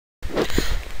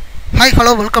Hi,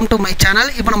 hello, welcome to my channel.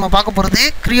 இப்போ நம்ம பார்க்க போறது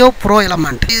Creo Pro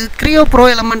Element. இது Creo Pro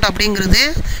Element அப்படிங்கிறது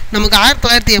நமக்கு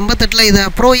 1988ல இத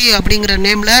proe அப்படிங்கற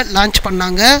நேம்ல லான்ச்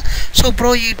பண்ணாங்க. சோ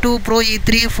proe2,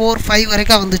 proe3, 4, 5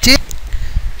 வரைக்கும் வந்துச்சு.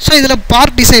 சோ இதுல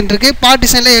பார்ட் டிசைன் இருக்கு. பார்ட்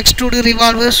டிசைன்ல extrude,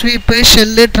 revolve, sweep,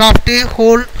 shell, draft,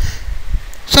 whole.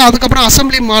 So அதுக்கு அப்புறம்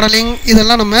அசெம்பிளி மாடலிங்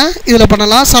இதெல்லாம் நம்ம இதல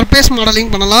பண்ணலாம். சர்ஃபேஸ்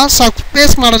மாடலிங் பண்ணலாம்.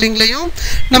 சர்ஃபேஸ் மாடலிங்லயும்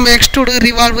நம்ம extrude,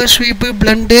 revolve, sweep,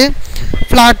 blend,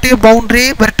 flat, boundary,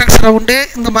 vertex round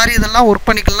இந்த மாதிரி இதெல்லாம் வர்க்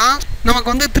பண்ணிக்கலாம்.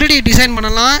 நமக்கு வந்து 3D டிசைன்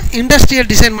பண்ணலாம், இண்டஸ்ட்ரியல்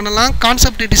டிசைன் பண்ணலாம்,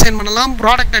 கான்செப்ட் டிசைன் பண்ணலாம்,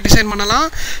 ப்ராடக்ட் டிசைன் பண்ணலாம்,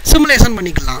 சிமுலேஷன்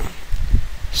பண்ணிக்கலாம்.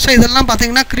 ஸோ இதெல்லாம்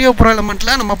பார்த்தீங்கன்னா Creo Pro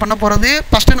Elementல நம்ம பண்ண போகிறது.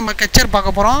 ஃபஸ்ட்டு நம்ம ஸ்கெட்சர்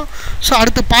பார்க்க போகிறோம். ஸோ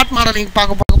அடுத்து பார்ட் மாடலிங்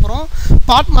பார்க்க போகிறோம்.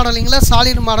 Part மாடலிங்கில்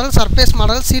solid model, surface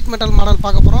model, seat metal model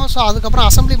பார்க்க போகிறோம். ஸோ அதுக்கப்புறம்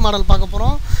அசம்பிளி மாடல் பார்க்க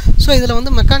போகிறோம். ஸோ இதில்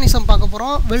வந்து மெக்கானிசம் பார்க்க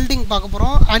போகிறோம், வெல்டிங் பார்க்க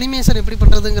போகிறோம், அனிமேஷன் எப்படி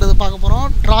பண்ணுறதுங்கிறது பார்க்க போகிறோம்,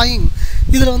 டிராயிங்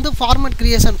இதில் வந்து ஃபார்மேட்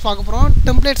கிரியேஷன் பார்க்க போகிறோம்,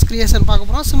 டெம்ப்ளேட்ஸ் கிரியேஷன் பார்க்க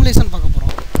போகிறோம், சிமுலேஷன் பார்க்க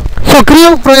போகிறோம். ஸோ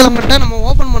Creo Pro Elementை நம்ம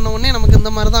ஓப்பன் பண்ண உடனே நமக்கு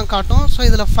இந்த மாதிரி தான் காட்டும். ஸோ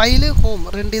இதில் ஃபைலு, ஹோம்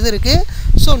ரெண்டு இது இருக்குது.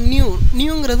 ஸோ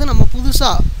நியூங்கிறது நம்ம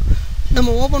புதுசாக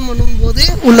நம்ம ஓப்பன் பண்ணும்போது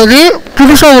உள்ளது.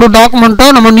 புதுசாக ஒரு டாக்குமெண்ட்டை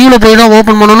நம்ம நியூவில் போய் தான்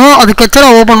ஓப்பன் பண்ணணும். அது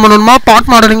ஸ்கெட்சராக ஓப்பன் பண்ணணுமா,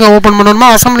 பார்ட் மாடலிங்காக ஓப்பன் பண்ணணுமா,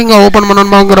 அசம்பிளிங்காக ஓப்பன்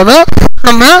பண்ணணுமாங்கிறத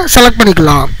நம்ம செலக்ட்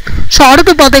பண்ணிக்கலாம். ஸோ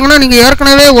அடுத்து பார்த்தீங்கன்னா நீங்கள்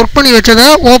ஏற்கனவே ஒர்க் பண்ணி வச்சதை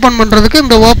ஓப்பன் பண்ணுறதுக்கு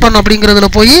இந்த ஓப்பன் அப்படிங்கிறதுல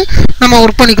போய் நம்ம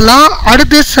ஒர்க் பண்ணிக்கலாம்.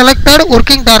 அடுத்து selected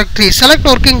working directory. Select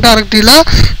working டைரக்டரியில்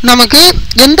நமக்கு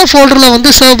எந்த ஃபோல்டரில்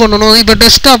வந்து சேவ் பண்ணணும். இப்போ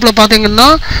டெஸ்க்டாப்பில் பார்த்தீங்கன்னா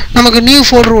நமக்கு நியூ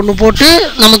ஃபோல்டர் ஒன்று போட்டு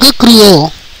நமக்கு Creo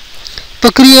இப்போ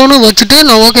Creoன்னு வச்சுட்டு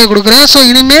நான் ஓகே கொடுக்குறேன். ஸோ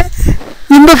இனிமேல்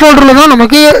இந்த ஃபோல்டரில் தான்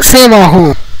நமக்கு சேவ்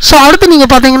ஆகும். ஸோ அடுத்து நீங்கள்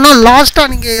பார்த்தீங்கன்னா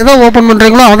லாஸ்ட்டாக நீங்கள் எதை ஓப்பன்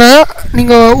பண்ணுறீங்களோ அதை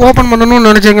நீங்கள் ஓப்பன் பண்ணணும்னு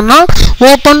நினச்சிங்கன்னா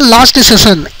ஓப்பன் லாஸ்ட்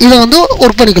செஷன் இதை வந்து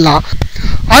ஒர்க் பண்ணிக்கலாம்.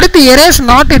 அடுத்து எரேஸ்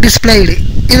நாட் டிஸ்பிளேடு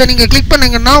இதை நீங்கள் கிளிக்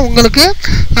பண்ணிங்கன்னா உங்களுக்கு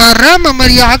ரேம்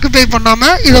மெமரியை ஆக்குபை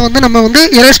பண்ணாமல் இதை வந்து நம்ம வந்து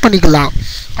எரேஸ் பண்ணிக்கலாம்.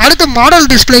 அடுத்து மாடல்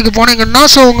டிஸ்பிளேக்கு போனீங்கன்னா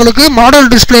ஸோ உங்களுக்கு மாடல்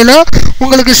டிஸ்பிளேல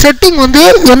உங்களுக்கு செட்டிங் வந்து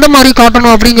எந்த மாதிரி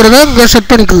காட்டணும் அப்படிங்கிறத இங்கே செட்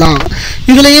பண்ணிக்கலாம்.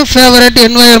 இதுலேயும் ஃபேவரட்,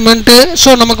 என்வாயர்மெண்ட்டு, ஸோ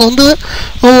நமக்கு வந்து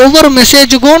ஒவ்வொரு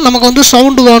மெசேஜுக்கும் நமக்கு வந்து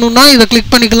சவுண்டு வேணும்னா இதை கிளிக்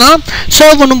பண்ணிக்கலாம்.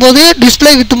 சேவ் பண்ணும்போது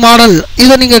டிஸ்பிளே வித் மாடல்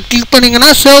இதை நீங்கள் கிளிக் பண்ணிங்கன்னா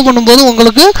சேவ் பண்ணும்போது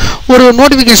உங்களுக்கு ஒரு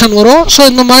நோட்டிஃபிகேஷன் வரும். ஸோ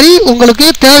இந்த மாதிரி உங்களுக்கு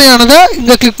தேவையானதை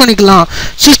இங்கே கிளிக் பண்ணிக்கலாம்.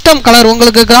 சிஸ்டம் கலர்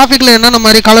உங்களுக்கு கிராஃபிக்கில் என்னென்ன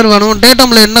மாதிரி கலர் வேணும்,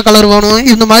 டேட்டமில் என்ன கலர் வேணும்,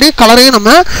 இந்த மாதிரி கலரையும்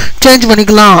நம்ம சேஞ்ச்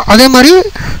பண்ணிக்கலாம். அதே மாதிரி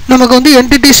நமக்கு வந்து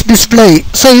என்டிட்டிஸ் டிஸ்பிளே.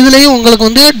 ஸோ இதுலேயும் உங்களுக்கு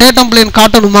வந்து டேட்டம் பிளேன்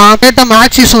காட்டணுமா, டேட்டம்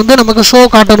ஆக்சிஸ் வந்து நமக்கு ஷோ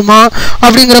காட்டணுமா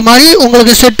அப்படிங்கிற மாதிரி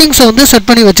உங்களுக்கு செட்டிங்ஸை வந்து செட்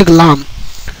பண்ணி வச்சுக்கலாம்.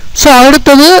 ஸோ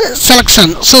அடுத்தது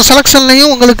செலெக்ஷன். ஸோ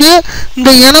செலெக்ஷன்லையும் உங்களுக்கு இந்த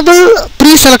எனபிள்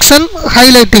ப்ரீ செலெக்ஷன்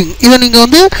ஹைலைட்டிங் இதை நீங்கள்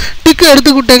வந்து டிக்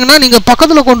எடுத்துக்கிட்டிங்கன்னா நீங்கள்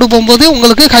பக்கத்தில் கொண்டு போகும்போது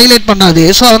உங்களுக்கு ஹைலைட் பண்ணாது.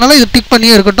 ஸோ அதனால் இது டிக்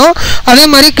பண்ணியே இருக்கட்டும். அதே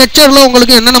மாதிரி ஸ்கெட்சரில்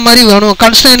உங்களுக்கு என்னென்ன மாதிரி வேணும்,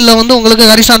 கன்ஸ்ட்ரெயினில் வந்து உங்களுக்கு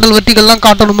ஹரிசாண்டல் வெர்டிகல்லாம்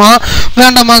காட்டணுமா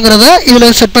வேண்டாமாங்கிறத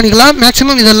இதில் செட் பண்ணிக்கலாம்.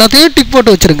 மேக்ஸிமம் இது எல்லாத்தையும் டிக்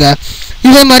போட்டு வச்சுருங்க.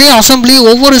 இதே மாதிரி அசம்பிளி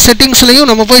ஒவ்வொரு செட்டிங்ஸ்லையும்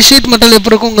நம்ம போய் ஷீட் மெட்டல்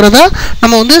எப்படி இருக்குங்கிறத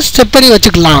நம்ம வந்து செட் பண்ணி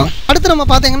வச்சுக்கலாம். அடுத்து நம்ம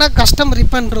பார்த்தீங்கன்னா கஸ்டம்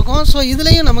ரிப்பன் இருக்கும். ஸோ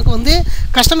இதுலேயும் நமக்கு வந்து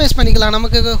கஸ்டமைஸ் பண்ணிக்கலாம்.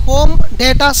 நமக்கு ஹோம்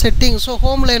டேட்டா செட்டிங். ஸோ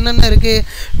ஹோமில் என்னென்ன இருக்குது,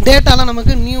 டேட்டாலாம்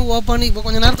நமக்கு நியூ ஓப்பன் இப்போ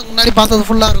கொஞ்சம் நேரத்துக்கு முன்னாடி பார்த்தது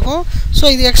ஃபுல்லாக இருக்கும். ஸோ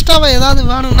இது எக்ஸ்ட்ராவாக ஏதாவது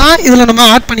வேணும்னா இதில் நம்ம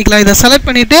ஆட் பண்ணிக்கலாம். இதை செலக்ட்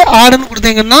பண்ணிவிட்டு ஆடுன்னு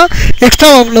கொடுத்தீங்கன்னா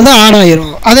எக்ஸ்ட்ராவாக உள்ளது ஆட்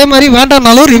ஆயிரும். அதே மாதிரி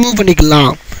வேண்டாம்னாலும் ரிமூவ்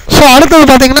பண்ணிக்கலாம். ஸோ அடுத்தது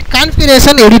பார்த்தீங்கன்னா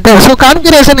கான்ஃபிகரேஷன் எடிட்டர். ஸோ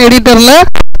கான்ஃபிகரேஷன் எடிட்டரில்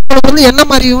உங்களுக்கு வந்து என்ன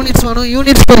மாதிரி யூனிட்ஸ் வேணும்,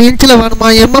 யூனிட்ஸ் per இன்ச்சில் வேணுமா,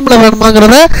 எம்எம்ல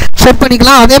வேணுமாங்கிறத செட்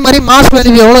பண்ணிக்கலாம். அதே மாதிரி மாஸ்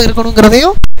வேல்யூ எவ்வளோ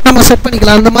இருக்கணுங்கிறதையும் நம்ம செட்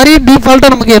பண்ணிக்கலாம். இந்த மாதிரி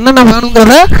டிஃபால்ட்டாக நமக்கு என்னென்ன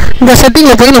வேணுங்கிறத இந்த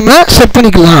செட்டிங்கில் போய் நம்ம செட்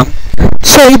பண்ணிக்கலாம்.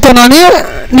 ஸோ இப்போ நான்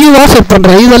நியூவாக செட்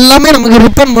பண்ணுறேன். இது எல்லாமே நமக்கு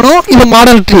ரிப்பன் பண்ணும். இது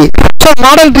மாடல் ட்ரீ. ஸோ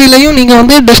மாடல் ட்ரீலையும் நீங்கள்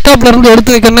வந்து டெஸ்க்டாப்லேருந்து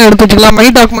எடுத்து வைக்கணும்னா எடுத்து வச்சுக்கலாம், மை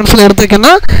டாக்குமெண்ட்ஸில் எடுத்து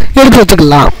வைக்கணும்னா எடுத்து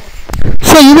வச்சுக்கலாம்.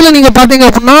 ஸோ இதில் நீங்கள் பார்த்தீங்க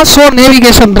அப்படின்னா ஷோ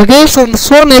நேவிகேஷன் இருக்குது. ஸோ இந்த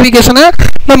ஷோ நேவிகேஷனை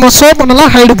நம்ம ஷோ பண்ணலாம்,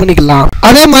 ஹைடு பண்ணிக்கலாம்.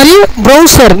 அதே மாதிரி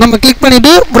ப்ரௌசர் நம்ம கிளிக்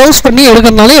பண்ணிவிட்டு ப்ரௌஸ் பண்ணி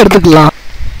எடுக்கிறதுனால எடுத்துக்கலாம்.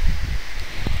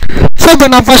 ஸோ இப்போ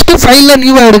நான் ஃபஸ்ட்டு ஃபைலில்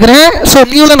நியூவாக எடுக்கிறேன். ஸோ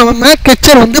நியூவில் நம்ம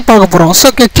ஸ்கெட்சர் வந்து பார்க்க போகிறோம்.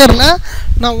 ஸோ ஸ்கெட்சரில்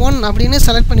நான் 1 அப்படின்னு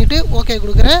செலக்ட் பண்ணிவிட்டு ஓகே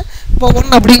கொடுக்குறேன். இப்போ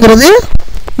 1 அப்படிங்கிறது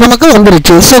நமக்கு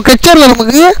வந்துருச்சு. ஸோ ஸ்கெட்சரில்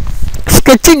நமக்கு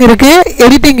ஸ்கெட்சிங் இருக்குது,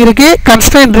 எடிட்டிங் இருக்குது,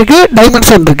 கன்ஸ்ட்ரெயின்ட் இருக்குது,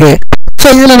 டைமென்ஷன் இருக்குது.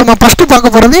 ஸோ இதில் நம்ம ஃபஸ்ட்டு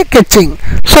பார்க்க போகிறது ஸ்கெட்சிங்.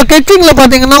 ஸோ ஸ்கெட்சிங்கில்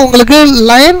பார்த்தீங்கன்னா உங்களுக்கு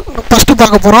லைன் ஃபஸ்ட்டு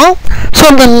பார்க்க போகிறோம். ஸோ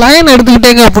இந்த லைன்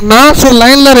எடுத்துக்கிட்டீங்க அப்படின்னா ஸோ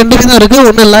லைனில் 2 விதம் இருக்குது.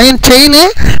 ஒன்று line chain,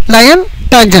 line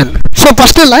tangent. So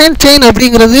first line chain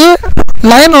அப்படிங்கிறது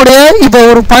லைனோடைய இப்போ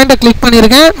ஒரு பாயிண்ட்டை கிளிக்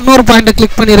பண்ணியிருக்கேன், இன்னொரு பாயிண்ட்டை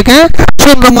கிளிக் பண்ணியிருக்கேன். ஸோ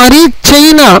இந்த மாதிரி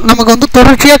செயினாக நமக்கு வந்து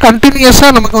தொடர்ச்சியாக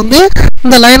கண்டினியூஸாக நமக்கு வந்து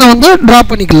இந்த லைனை வந்து ட்ரா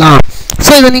பண்ணிக்கலாம்.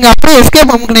 ஸோ இதை நீங்கள் அப்படியே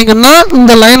எஸ்கேப் அமுக்குனீங்கன்னா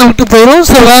இந்த லைனை விட்டு போயிடும்.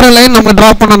 ஸோ வேறு லைன் நம்ம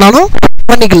ட்ரா பண்ணனாலும்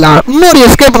பண்ணிக்கலாம். இன்னொரு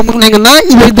எஸ்கேப் அமுக்குனீங்கன்னா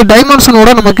இது டைமென்ஷனோட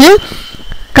நமக்கு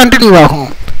கண்டினியூ ஆகும்.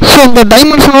 ஸோ இந்த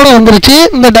டைமென்ஷனோட வந்துருச்சு.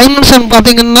 இந்த டைமென்ஷன்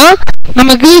பார்த்தீங்கன்னா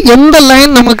நமக்கு எந்த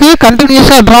லைன் நமக்கு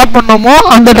கண்டினியூஸாக ட்ரா பண்ணோமோ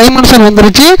அந்த டைமென்ஷன்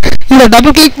வந்துருச்சு. இதை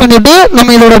டபுள் கிளிக் பண்ணிவிட்டு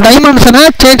நம்ம இதோட டைமென்ஷனை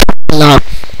சேஞ்ச் பண்ணிடலாம்.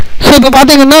 ஸோ இப்போ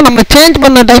பார்த்தீங்கன்னா நம்ம சேஞ்ச்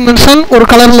பண்ண டைமென்ஷன் ஒரு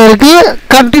கலரில் இருக்குது,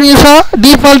 கண்டினியூஸாக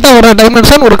டிஃபால்ட்டாக வர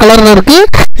டைமென்ஷன் ஒரு கலரில் இருக்குது.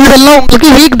 இதெல்லாம் உங்களுக்கு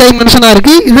வீக் டைமென்ஷனாக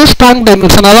இருக்குது, இது ஸ்ட்ராங்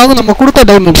டைமென்ஷன், அதாவது நம்ம கொடுத்த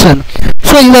டைமென்ஷன்.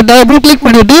 ஸோ இதை டபுள் கிளிக்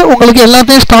பண்ணிவிட்டு உங்களுக்கு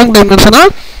எல்லாத்தையும் ஸ்ட்ராங் டைமென்ஷனாக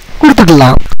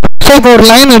கொடுத்துக்கலாம். ஸோ இப்போ ஒரு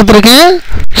லைன் எடுத்திருக்கேன்.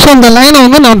 ஸோ இந்த லைனை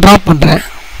வந்து நான் ட்ராப் பண்ணுறேன்.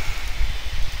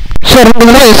 ஸோ 2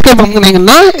 தடவை எஸ்கேப்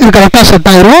பண்ணிங்கன்னா இது கரெக்டாக செட்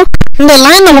ஆயிரும். இந்த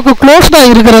லைன் நமக்கு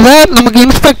க்ளோஸ்டாக இருக்கிறத நமக்கு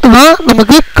இன்ஸ்பெக்ட் தான்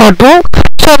நமக்கு காட்டும்.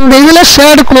 ஸோ இந்த இதில்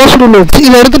ஷேடு க்ளோஸ்டு லூப்ஸ்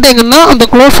இதை எடுத்துட்டிங்கன்னா அந்த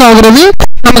க்ளோஸ் ஆகுறது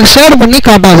நமக்கு ஷேடு பண்ணி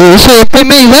காட்டாது. ஸோ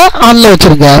எப்பயுமே இதை ஆனில்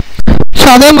வச்சுருங்க. ஸோ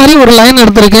அதே மாதிரி ஒரு லைன்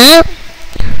எடுத்திருக்கேன்.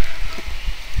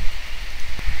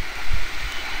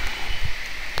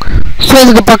 ஸோ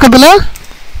இதுக்கு பக்கத்தில்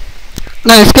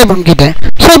நான் எஸ்கேப் பண்ணிக்கிட்டேன்.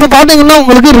 ஸோ இப்போ பார்த்தீங்கன்னா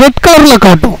உங்களுக்கு ரெட் கலரில்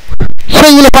காட்டும். ஸோ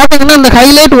இதில் பார்த்தீங்கன்னா இந்த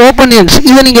ஹைலைட் ஓப்பன் எண்ட்ஸ்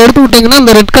இதை நீங்கள் எடுத்து விட்டிங்கன்னா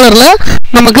இந்த ரெட் கலரில்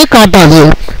நமக்கு காட்டாது.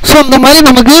 ஸோ இந்த மாதிரி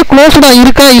நமக்கு க்ளோஸ்டாக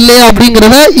இருக்கா இல்லையா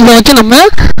அப்படிங்கிறத இதை வச்சு நம்ம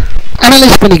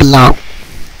அனலைஸ் பண்ணிக்கலாம்.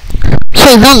 ஸோ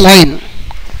இதுதான் லைன்.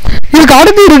 இதுக்கு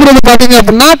அடுத்து இருக்கிறது பார்த்தீங்க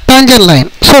அப்படின்னா டேஞ்சன் லைன்.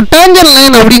 ஸோ டேஞ்சன்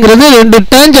லைன் அப்படிங்கிறது 2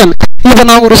 டேஞ்சன். இப்போ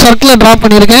நான் ஒரு சர்க்கிளை ட்ரா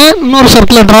பண்ணியிருக்கேன், இன்னொரு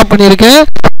சர்க்கிளை ட்ரா பண்ணியிருக்கேன்.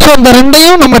 ஸோ இந்த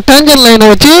ரெண்டையும் நம்ம டேஞ்சன் லைனை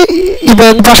வச்சு இப்போ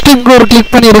ஃபஸ்ட்டு இங்கே ஒரு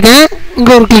கிளிக் பண்ணியிருக்கேன்,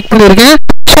 இங்கே ஒரு கிளிக் பண்ணியிருக்கேன்.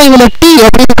 ஸோ இதில் டி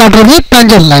அப்படின்னு காட்டுறது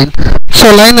டேஞ்சன் லைன். ஸோ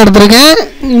லைன் எடுத்திருக்கேன்,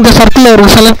 இந்த சர்க்கிளில் ஒரு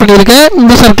செலக்ட் பண்ணியிருக்கேன்,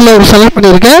 இந்த சர்க்கிளில் ஒரு செலக்ட்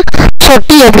பண்ணியிருக்கேன். ஸோ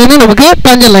டி அப்படின்னு நமக்கு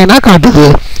டேஞ்சன் லைனாக காட்டுது.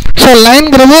 ஸோ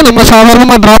லைன்கிறது நம்ம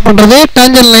சாதாரணமாக ட்ரா பண்ணுறது,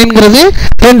 டேஞ்சன் லைன்கிறது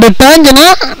 2 டேஞ்சனை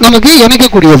நமக்கு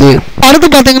இணைக்கக்கூடியது. அடுத்து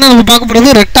பார்த்தீங்கன்னா நம்ம பார்க்க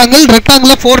போகிறது ரெக்டாங்கிள்.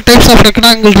 ரெக்டாங்கிளில் 4 டைப்ஸ் ஆஃப்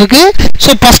ரெக்டாங்கிள் இருக்குது.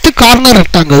 So first corner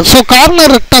rectangle. So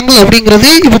corner rectangle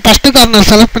அப்படிங்கிறது இப்போ ஃபஸ்ட்டு கார்னர்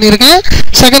செலக்ட் பண்ணியிருக்கேன்,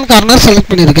 செகண்ட் கார்னர்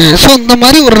செலக்ட் பண்ணியிருக்கேன். ஸோ இந்த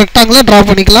மாதிரி ஒரு ரெக்டாங்கிளை ட்ரா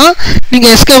பண்ணிக்கலாம்.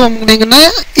 நீங்கள் எஸ்கேப் பண்ணிங்கன்னா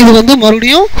இது வந்து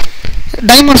மறுபடியும்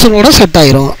டைமென்ஷனோட செட்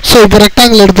ஆயிரும். ஸோ இப்போ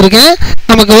ரெக்டாங்கிள் எடுத்திருக்கேன்.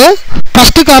 நமக்கு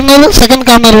ஃபஸ்ட்டு கார்னர் செகண்ட்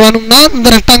கார்னர் வேணும்னா இந்த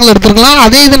ரெக்டாங்கிள் எடுத்துருக்கலாம்.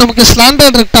 அதே இது நமக்கு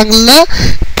ஸ்லாண்டர்ட் ரெக்டாங்கிளில்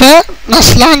இப்போ நான்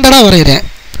ஸ்லாண்டடாக வரைகிறேன்.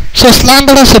 ஸோ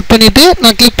ஸ்லாண்டடாக செட் பண்ணிவிட்டு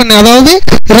நான் கிளிக் பண்ணேன். அதாவது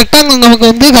ரெக்டாங்கிள் நமக்கு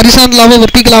வந்து ஹரிசாண்டலாவோ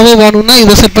வெர்டிகலாவோ வேணும்னா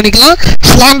இதை செட் பண்ணிக்கலாம்.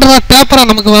 ஸ்லாண்டடாக பேப்பராக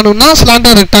நமக்கு வேணும்னா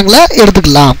ஸ்லாண்டர் ரெக்டாங்கிளை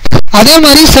எடுத்துக்கலாம். அதே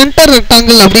மாதிரி சென்டர்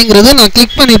ரெக்டாங்கிள் அப்படிங்கிறது நான்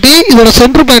கிளிக் பண்ணிவிட்டு இதோட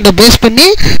சென்டர் பாயிண்ட்டை பேஸ் பண்ணி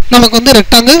நமக்கு வந்து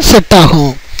ரெக்டாங்கிள் செட்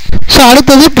ஆகும். ஸோ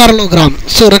அடுத்தது பேரலோகிராம்.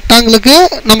 ஸோ ரெக்டாங்கிளுக்கு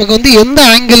நமக்கு வந்து எந்த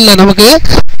ஆங்கிளில் நமக்கு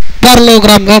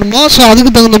பேரலோகிராம் வேணுமோ ஸோ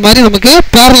அதுக்கு தகுந்த மாதிரி நமக்கு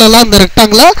பேரலாக இந்த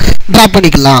ரெக்டாங்கிளை ட்ரா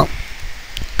பண்ணிக்கலாம்.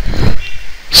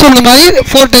 ஸோ இந்த மாதிரி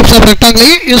 4 டைப்ஸ் ஆஃப்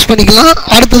ரெக்டாங்கிளையும் யூஸ் பண்ணிக்கலாம்.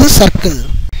 அடுத்தது circle,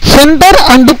 centre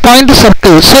and point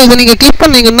circle. So இதை நீங்கள் கிளிக்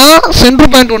பண்ணிங்கன்னா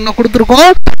சென்டர் பாயிண்ட் ஒன்று கொடுத்துருக்கோம்.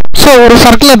 ஸோ ஒரு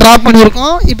சர்க்கிளை ட்ரா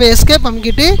பண்ணியிருக்கோம். இப்போ எஸ்கேப்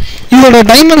அமைக்கிட்டு இதோட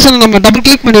டைமென்ஷனை நம்ம டபுள்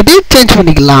கிளிக் பண்ணிவிட்டு சேஞ்ச்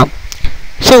பண்ணிக்கலாம்.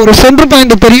 ஸோ ஒரு சென்டர்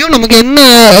பாயிண்ட் தெரியும், நமக்கு என்ன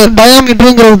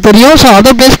டயாமீட்டருங்கிறது தெரியும். ஸோ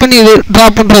அதை பேஸ் பண்ணி ட்ரா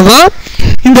பண்ணுறது தான்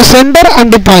இந்த சென்டர்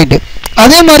அண்ட் பாயிண்ட்.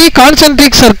 அதே மாதிரி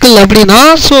கான்சென்ட்ரிக் சர்க்கிள் அப்படின்னா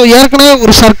ஸோ ஏற்கனவே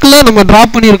ஒரு சர்க்கிளை நம்ம ட்ரா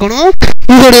பண்ணியிருக்கணும்.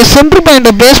 இதோடைய சென்டர்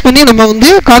பாயிண்ட்டை பேஸ் பண்ணி நம்ம வந்து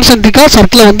கான்சென்ட்ரிக்காக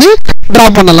சர்க்கிளை வந்து ட்ரா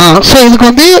பண்ணலாம். ஸோ இதுக்கு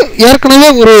வந்து ஏற்கனவே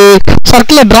ஒரு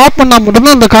சர்க்கிளை ட்ரா பண்ணால்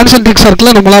மட்டும்தான் அந்த கான்சென்ட்ரிக்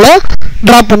சர்க்கிளை நம்மளால்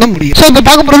ட்ரா பண்ண முடியும். ஸோ இப்போ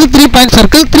பார்க்க போகிறது 3 பாயிண்ட்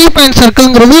சர்க்கிள். 3 பாயிண்ட்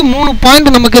சர்க்கிள்ங்கிறது 3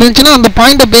 பாயிண்ட் நமக்கு இருந்துச்சுன்னா அந்த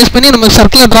பாயிண்ட்டை பேஸ் பண்ணி நம்ம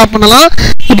சர்க்கிளை ட்ரா பண்ணலாம்.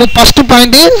 இப்போ first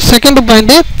point, second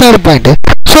point, third point.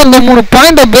 So இந்த 3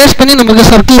 பாயிண்ட்டை பேஸ் பண்ணி நமக்கு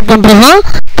சர்க்கிள் பண்ணுறது தான்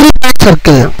 3 பாயிண்ட்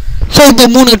சர்க்கிள். ஸோ இந்த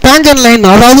 3 டேஞ்சன் லைன்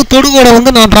அதாவது தொடுகோடை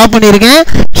வந்து நான் ட்ரா பண்ணியிருக்கேன்.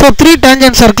 ஸோ 3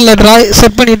 டேஞ்சன் சர்க்கிளை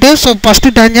செட் பண்ணிவிட்டு so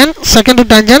first டேஞ்சன், second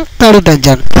டேஞ்சன், third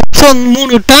டேஞ்சன். So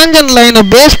 3 டேஞ்சன் லைனை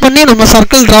பேஸ் பண்ணி நம்ம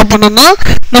சர்க்கிள் ட்ரா பண்ணோம்னா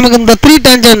நமக்கு இந்த 3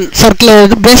 டேஞ்சன் சர்க்கிளை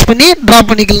பேஸ் பண்ணி ட்ரா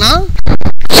பண்ணிக்கலாம்.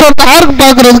 ஸோ இந்த ஆர்க்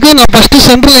பார்க்குறதுக்கு நான் ஃபஸ்ட்டு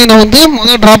சென்டர் லைனை வந்து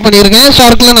முதல் ட்ரா பண்ணியிருக்கேன்.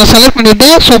 சர்க்கிளை நான் செலக்ட் பண்ணிவிட்டு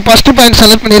ஸோ ஃபஸ்ட்டு பாயிண்ட்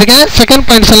செலக்ட் பண்ணியிருக்கேன், செகண்ட்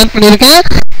பாயிண்ட் செலக்ட் பண்ணியிருக்கேன்,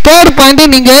 தேர்ட் பாயிண்ட்டு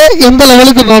நீங்கள் எந்த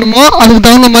லெவலுக்கு வேணுமோ அதுக்கு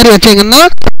தகுந்த மாதிரி வச்சிங்கன்னா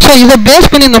ஸோ இதை பேஸ்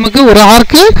பண்ணி நமக்கு ஒரு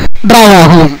ஆர்க்கு ட்ரா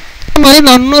ஆகும். அதே மாதிரி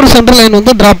நான் இன்னொரு சென்டர் லைன்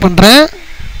வந்து ட்ரா பண்ணுறேன்.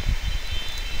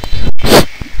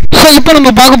 ஸோ இப்போ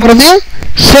நம்ம பார்க்க போகிறது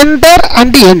சென்டர்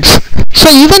அண்ட் எண்ட்ஸ். ஸோ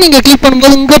இதை நீங்கள் கிளிக்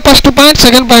பண்ணும்போது இங்கே ஃபஸ்ட்டு பாயிண்ட்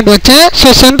செகண்ட் பாயிண்ட் வச்சேன்.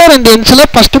 So centre and எண்ட்ஸில்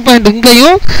first point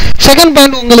இங்கேயும் செகண்ட்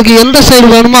பாயிண்ட் உங்களுக்கு எந்த சைடு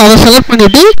வேணுமோ அதை செலக்ட்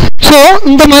பண்ணிவிட்டு ஸோ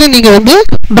இந்த மாதிரி நீங்கள் வந்து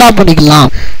ட்ரா பண்ணிக்கலாம்.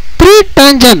 3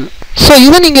 டேஞ்சன். ஸோ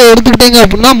இதை நீங்கள் எடுத்துக்கிட்டீங்க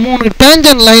அப்படின்னா 3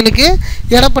 டேஞ்சன் லைனுக்கு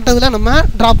இடப்பட்டதில் நம்ம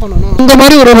ட்ரா பண்ணணும். இந்த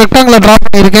மாதிரி ஒரு ரெக்டாங்கிளை ட்ரா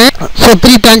பண்ணியிருக்கேன். ஸோ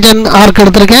 3 டேஞ்சன் ஆர்க்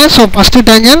எடுத்திருக்கேன். ஸோ ஃபஸ்ட்டு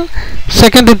டேஞ்சன்,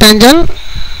 செகண்ட் டேஞ்சன்,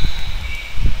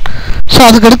 ஸோ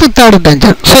அதுக்கடுத்து தேர்டு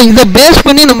டேஞ்சன். ஸோ இதை பேஸ்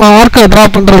பண்ணி நம்ம ஆர்க்கை ட்ரா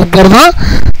பண்ணுறது பேர் தான்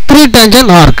 3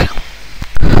 டேஞ்சன் ஆர்க்.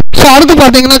 ஸோ அடுத்து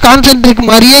பார்த்தீங்கன்னா கான்சென்ட்ரிக்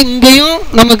மாதிரியே இங்கேயும்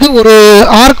நமக்கு ஒரு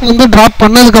ஆர்க் வந்து ட்ராப்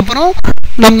பண்ணதுக்கப்புறம்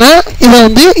நம்ம இதை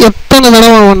வந்து எத்தனை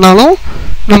தடவை வேணாலும்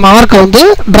நம்ம ஆர்க்கை வந்து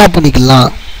ட்ரா பண்ணிக்கலாம்.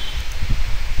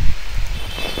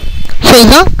 ஸோ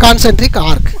இதுதான் கான்சென்ட்ரிக்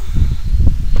ஆர்க்.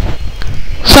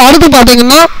 ஸோ அடுத்து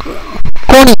பார்த்தீங்கன்னா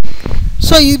கோனிக்.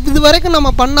 ஸோ இது வரைக்கும் நம்ம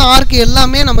பண்ண ஆர்க்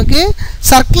எல்லாமே நமக்கு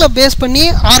சர்க்கிளை பேஸ் பண்ணி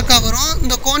ஆர்க்காக வரும்.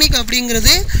 இந்த கோனிக்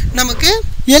அப்படிங்கிறது நமக்கு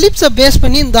எலிப்ஸை பேஸ்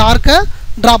பண்ணி இந்த ஆர்க்கை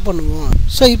ட்ரா பண்ணுவோம்.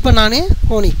 ஸோ இப்போ நான்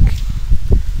கோனிக்.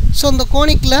 ஸோ இந்த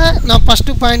கோனிக்கில் நான்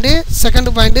ஃபஸ்ட்டு பாயிண்ட்டு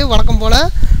செகண்டு பாயிண்ட்டு வழக்கம் போல்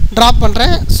ட்ரா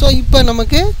பண்ணுறேன். ஸோ இப்போ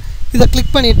நமக்கு இதை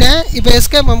கிளிக் பண்ணிவிட்டேன். இப்போ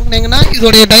எஸ்கேப் அமுக்குனீங்கன்னா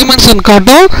இதோடைய டைமென்ஷன்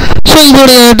காட்டும். ஸோ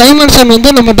இதோடைய டைமென்ஷன் வந்து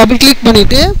நம்ம டபுள் கிளிக்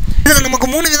பண்ணிவிட்டு இதில் நமக்கு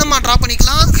 3 விதமாக ட்ரா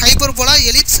பண்ணிக்கலாம். Hyperbola,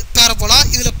 ellipse, parabola.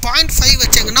 இதில் 0.5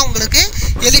 வச்சிங்கன்னா உங்களுக்கு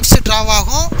எலிப்ஸ் ட்ராவ்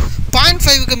ஆகும்.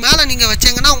 0.5க்கு மேலே நீங்கள்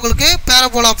வச்சிங்கன்னா உங்களுக்கு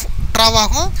பேரபோலா ட்ராவ்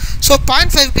ஆகும். ஸோ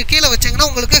 0.5க்கு கீழே வச்சிங்கன்னா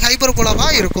உங்களுக்கு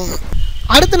ஹைப்பர்போலாவாக இருக்கும்.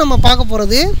 அடுத்து நம்ம பார்க்க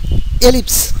போகிறது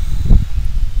எலிப்ஸ்.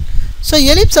 ஸோ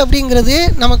எலிப்ஸ் அப்படிங்கிறது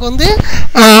நமக்கு வந்து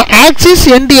ஆக்சிஸ்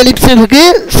எண்ட் எலிப்ஸ்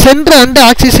இருக்குது, சென்டர் அண்ட்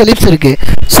ஆக்சிஸ் எலிப்ஸ் இருக்குது.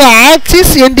 ஸோ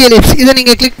ஆக்சிஸ் எண்ட் எலிப்ஸ் இதை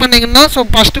நீங்கள் கிளிக் பண்ணிங்கன்னா so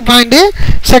first point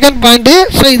second point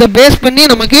so இதை பேஸ் பண்ணி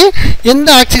நமக்கு எந்த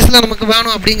ஆக்சிஸில் நமக்கு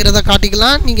வேணும் அப்படிங்கிறத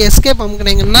காட்டிக்கலாம். நீங்கள் எஸ்கேப்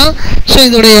அமுக்குனீங்கன்னா ஸோ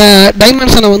இதோடைய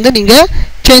டைமென்ஷனை வந்து நீங்கள்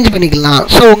சேஞ்ச் பண்ணிக்கலாம்.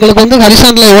 ஸோ உங்களுக்கு வந்து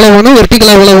ஹரிசாண்டலாக எவ்வளோ வேணும்,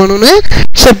 வெர்டிகலாக எவ்வளோ வேணும்னு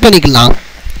செட் பண்ணிக்கலாம்.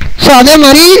 ஸோ அதே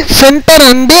மாதிரி centre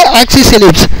and axis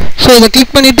ellipse. So இதை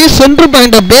கிளிக் பண்ணிவிட்டு சென்டர்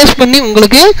பாயிண்ட்டை பேஸ் பண்ணி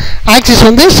உங்களுக்கு ஆக்சிஸ்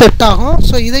வந்து செட் ஆகும்.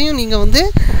 ஸோ இதையும் நீங்கள் வந்து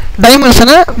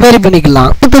டைமென்ஷனை வேரி பண்ணிக்கலாம்.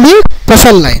 அடுத்தது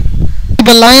பெசல் லைன்.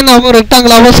 இப்போ லைனாவோ,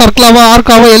 ரெக்டாங்கிளாவோ, சர்க்கிளாவோ,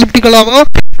 ஆர்க்காவோ, எலிப்டிக்கலாவோ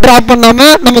ட்ரா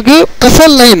பண்ணாமல் நமக்கு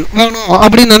பெசல் லைன் வேணும்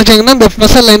அப்படின்னு நினச்சிங்கன்னா இந்த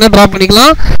பெசல் லைனை ட்ரா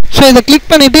பண்ணிக்கலாம். ஸோ இதை கிளிக்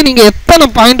பண்ணிவிட்டு நீங்கள் எத்தனை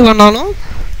பாயிண்ட் வேணாலும்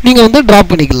நீங்கள் வந்து ட்ரா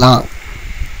பண்ணிக்கலாம்.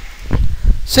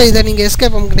 ஸோ இதை நீங்கள்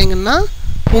எஸ்கேப் பண்ணிங்கன்னா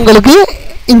உங்களுக்கு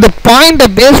இந்த பாயிண்ட்டை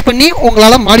பேஸ் பண்ணி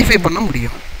உங்களால் மாடிஃபை பண்ண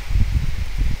முடியும்.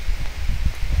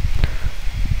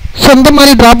 ஸோ இந்த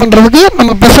மாதிரி ட்ரா பண்ணுறதுக்கு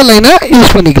நம்ம பெசல் லைனை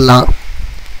யூஸ் பண்ணிக்கலாம்.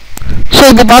 ஸோ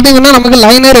இப்போ பார்த்தீங்கன்னா நமக்கு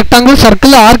line, rectangle,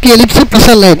 circle, arc, ellipse,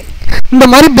 Bessel line இந்த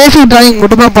மாதிரி பேசிக் டிராயிங்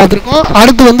மட்டும் தான் பார்த்துருக்கோம்.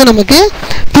 அடுத்து வந்து நமக்கு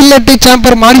பில்லட்டு,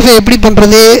 சாம்பர், மாடிஃபை எப்படி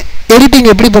பண்ணுறது, எடிட்டிங்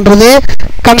எப்படி பண்ணுறது,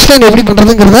 கன்ஸ்ட்ரெயின் எப்படி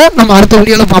பண்ணுறதுங்கிறத நம்ம அடுத்த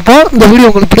வீடியோவில் பார்ப்போம். இந்த வீடியோ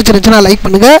உங்களுக்கு பிடிச்சிருந்துச்சுன்னா லைக்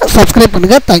பண்ணுங்கள், சப்ஸ்கிரைப்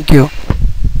பண்ணுங்கள். தேங்க்யூ.